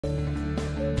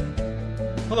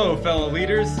Hello, fellow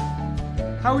leaders.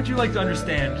 How would you like to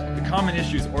understand the common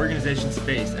issues organizations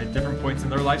face at different points in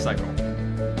their life cycle?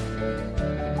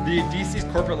 The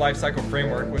Adizes corporate lifecycle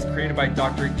framework was created by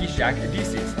Dr.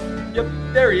 Adizes.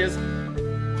 Yep, there he is.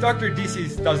 Dr.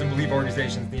 Adizes doesn't believe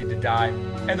organizations need to die,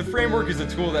 and the framework is a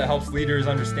tool that helps leaders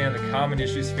understand the common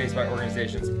issues faced by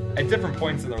organizations at different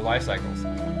points in their life cycles.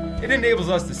 It enables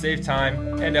us to save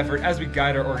time and effort as we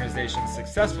guide our organizations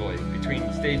successfully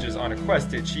between stages on a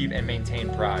quest to achieve and maintain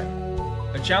pride.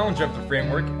 A challenge of the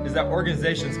framework is that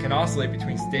organizations can oscillate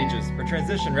between stages or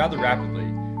transition rather rapidly,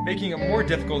 making it more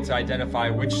difficult to identify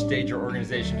which stage your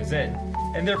organization is in,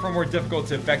 and therefore more difficult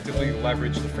to effectively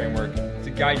leverage the framework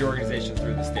to guide your organization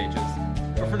through the stages.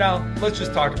 But for now, let's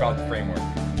just talk about the framework.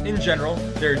 In general,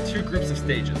 there are two groups of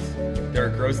stages. There are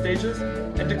growth stages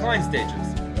and decline stages.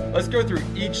 Let's go through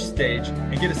each stage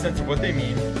and get a sense of what they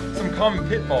mean, some common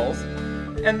pitfalls,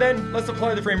 and then let's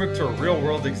apply the framework to a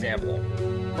real-world example.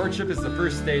 Courtship is the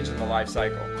first stage in the life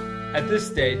cycle. At this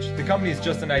stage, the company is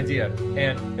just an idea,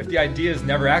 and if the idea is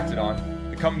never acted on,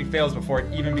 the company fails before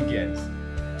it even begins.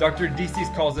 Dr.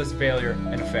 Adizes calls this failure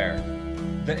an affair.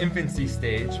 The infancy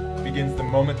stage begins the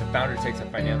moment the founder takes a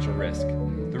financial risk.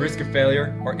 The risk of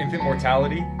failure, or infant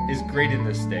mortality, is great in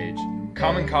this stage.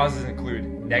 Common causes include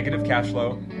negative cash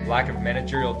flow, lack of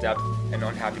managerial depth, and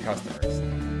unhappy customers.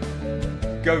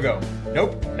 Go-go.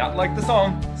 Nope, not like the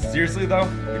song. Seriously though,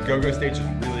 the go-go stage is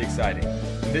really exciting.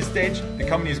 In this stage, the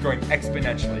company is growing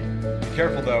exponentially. Be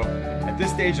careful though, at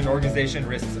this stage an organization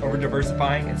risks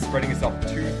over-diversifying and spreading itself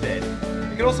too thin.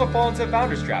 It can also fall into a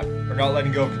founder's trap, or not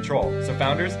letting go of control. So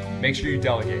founders, make sure you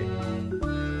delegate.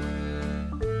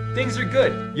 Things are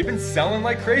good. You've been selling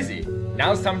like crazy.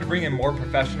 Now it's time to bring in more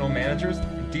professional managers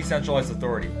and decentralized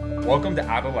authority. Welcome to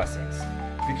adolescence.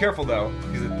 Be careful though,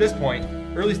 because at this point,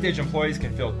 early stage employees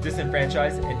can feel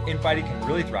disenfranchised and infighting can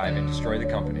really thrive and destroy the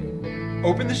company.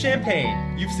 Open the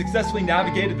champagne! You've successfully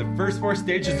navigated the first 4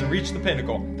 stages and reached the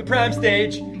pinnacle, the prime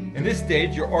stage! In this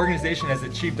stage, your organization has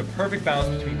achieved a perfect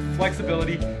balance between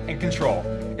flexibility and control.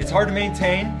 It's hard to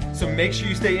maintain, so make sure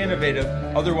you stay innovative,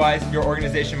 otherwise your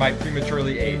organization might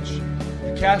prematurely age.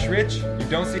 You're cash rich, you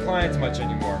don't see clients much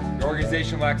anymore. Your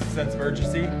organization lacks a sense of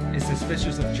urgency, is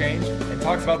suspicious of change, and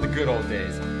talks about the good old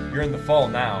days. You're in the fall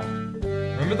now.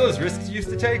 Remember those risks you used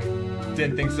to take?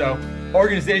 Didn't think so.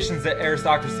 Organizations at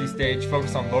aristocracy stage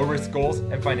focus on low-risk goals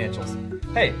and financials.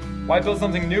 Hey, why build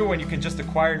something new when you can just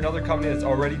acquire another company that's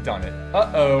already done it?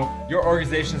 Uh-oh, your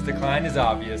organization's decline is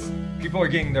obvious. People are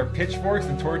getting their pitchforks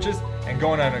and torches and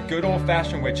going on a good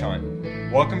old-fashioned witch hunt.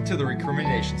 Welcome to the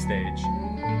recrimination stage.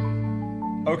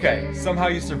 Okay, somehow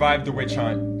you survived the witch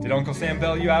hunt. Did Uncle Sam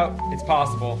bail you out? It's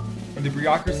possible. In the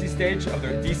bureaucracy stage of the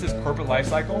Adizes corporate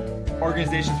lifecycle,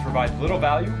 organizations provide little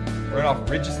value, run off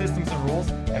rigid systems and rules,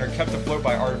 and are kept afloat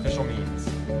by artificial means.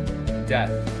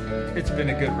 Death. It's been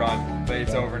a good run, but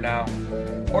it's over now.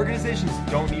 Organizations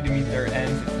don't need to meet their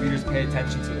ends if leaders pay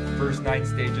attention to the first 9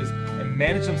 stages and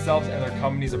manage themselves and their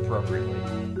companies appropriately.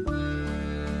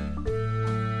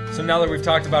 So now that we've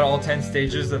talked about all 10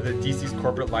 stages of the Adizes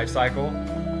corporate lifecycle,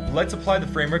 let's apply the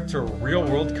framework to a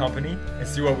real-world company and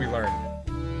see what we learn.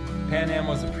 Pan Am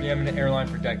was a preeminent airline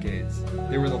for decades.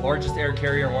 They were the largest air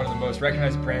carrier and one of the most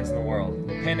recognized brands in the world.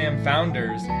 Pan Am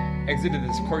founders exited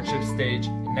this courtship stage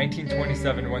in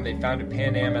 1927 when they founded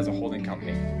Pan Am as a holding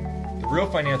company. The real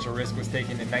financial risk was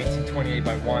taken in 1928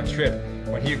 by Juan Trippe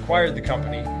when he acquired the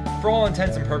company. For all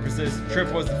intents and purposes,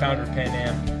 Trippe was the founder of Pan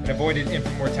Am and avoided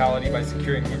infant mortality by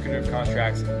securing lucrative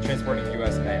contracts transporting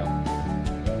U.S. mail.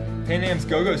 Pan Am's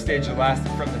go-go stage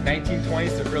lasted from the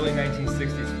 1920s to early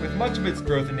 1960s, with much of its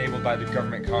growth enabled by the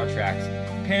government contracts.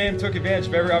 Pan Am took advantage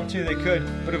of every opportunity they could,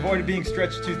 but avoided being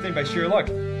stretched too thin by sheer luck.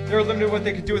 They were limited what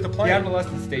they could do with the plane. The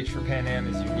adolescent stage for Pan Am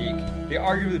is unique. They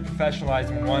arguably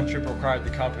professionalized when Juan Trippe acquired the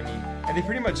company, and they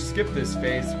pretty much skipped this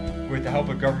phase with the help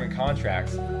of government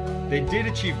contracts. They did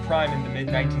achieve prime in the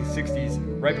mid-1960s,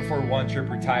 right before Juan Trippe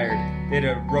retired. They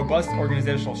had a robust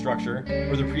organizational structure,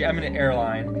 were the preeminent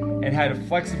airline, and had a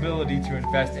flexibility to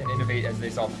invest and innovate as they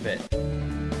saw fit.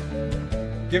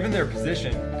 Given their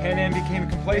position, Pan Am became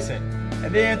complacent,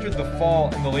 and they entered the fall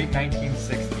in the late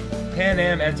 1960s. Pan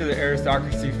Am entered the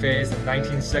aristocracy phase in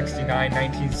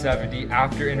 1969-1970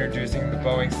 after introducing the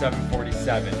Boeing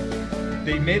 747.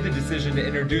 They made the decision to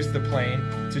introduce the plane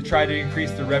to try to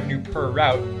increase the revenue per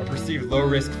route, a perceived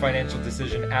low-risk financial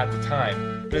decision at the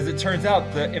time. But as it turns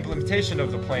out, the implementation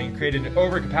of the plane created an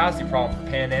overcapacity problem for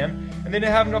Pan Am, and they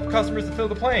didn't have enough customers to fill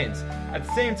the planes. At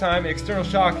the same time, an external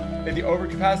shock made the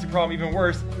overcapacity problem even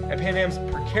worse, and Pan Am's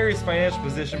precarious financial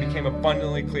position became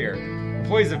abundantly clear.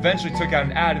 Employees eventually took out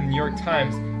an ad in the New York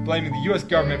Times blaming the U.S.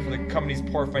 government for the company's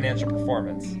poor financial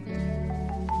performance.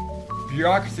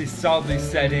 Bureaucracy solidly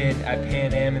set in at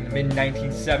Pan Am in the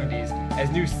mid-1970s as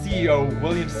new CEO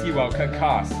William Sewell cut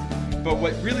costs. But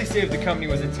what really saved the company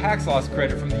was a tax loss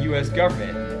credit from the US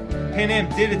government. Pan Am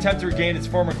did attempt to regain its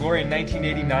former glory in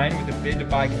 1989 with a bid to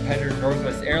buy competitor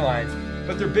Northwest Airlines,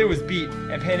 but their bid was beat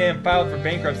and Pan Am filed for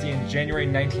bankruptcy in January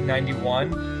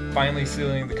 1991, finally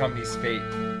sealing the company's fate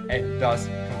and thus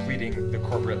completing the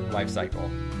corporate life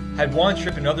cycle. Had Juan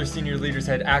Trippe and other senior leaders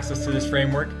had access to this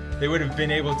framework, they would have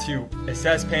been able to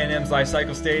assess Pan Am's life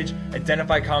cycle stage,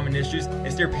 identify common issues,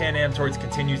 and steer Pan Am towards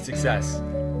continued success.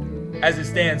 As it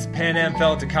stands, Pan Am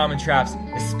fell into common traps,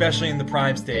 especially in the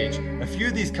prime stage. A few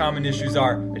of these common issues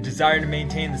are a desire to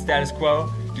maintain the status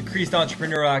quo, decreased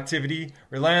entrepreneurial activity,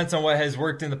 reliance on what has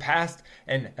worked in the past,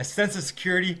 and a sense of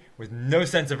security with no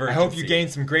sense of urgency. I hope you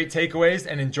gained some great takeaways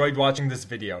and enjoyed watching this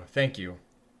video. Thank you.